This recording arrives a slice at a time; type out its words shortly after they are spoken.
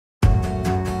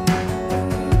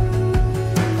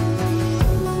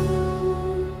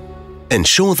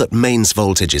Ensure that mains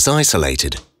voltage is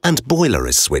isolated and boiler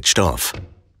is switched off.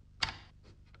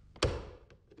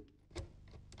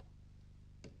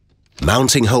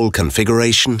 Mounting hole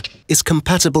configuration is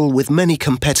compatible with many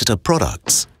competitor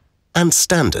products and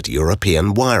standard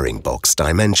European wiring box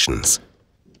dimensions.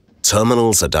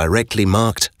 Terminals are directly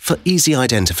marked for easy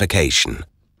identification.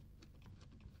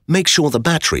 Make sure the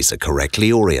batteries are correctly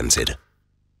oriented.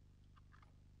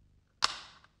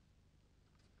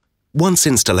 Once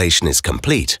installation is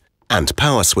complete and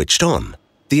power switched on,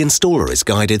 the installer is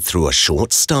guided through a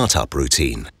short startup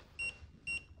routine.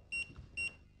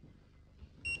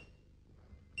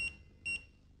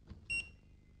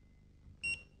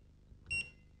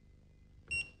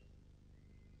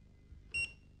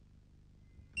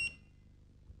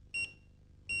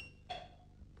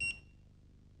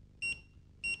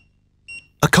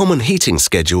 A common heating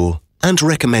schedule and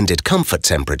recommended comfort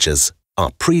temperatures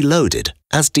are pre-loaded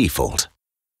as default.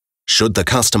 Should the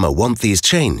customer want these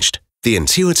changed, the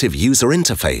intuitive user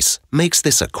interface makes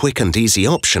this a quick and easy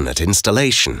option at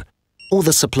installation, or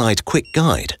the supplied quick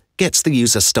guide gets the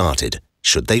user started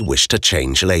should they wish to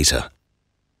change later.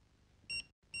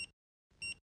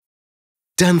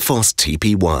 Danfoss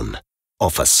TPOne.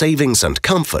 Offer savings and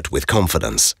comfort with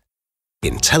confidence.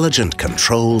 Intelligent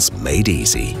controls made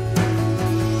easy.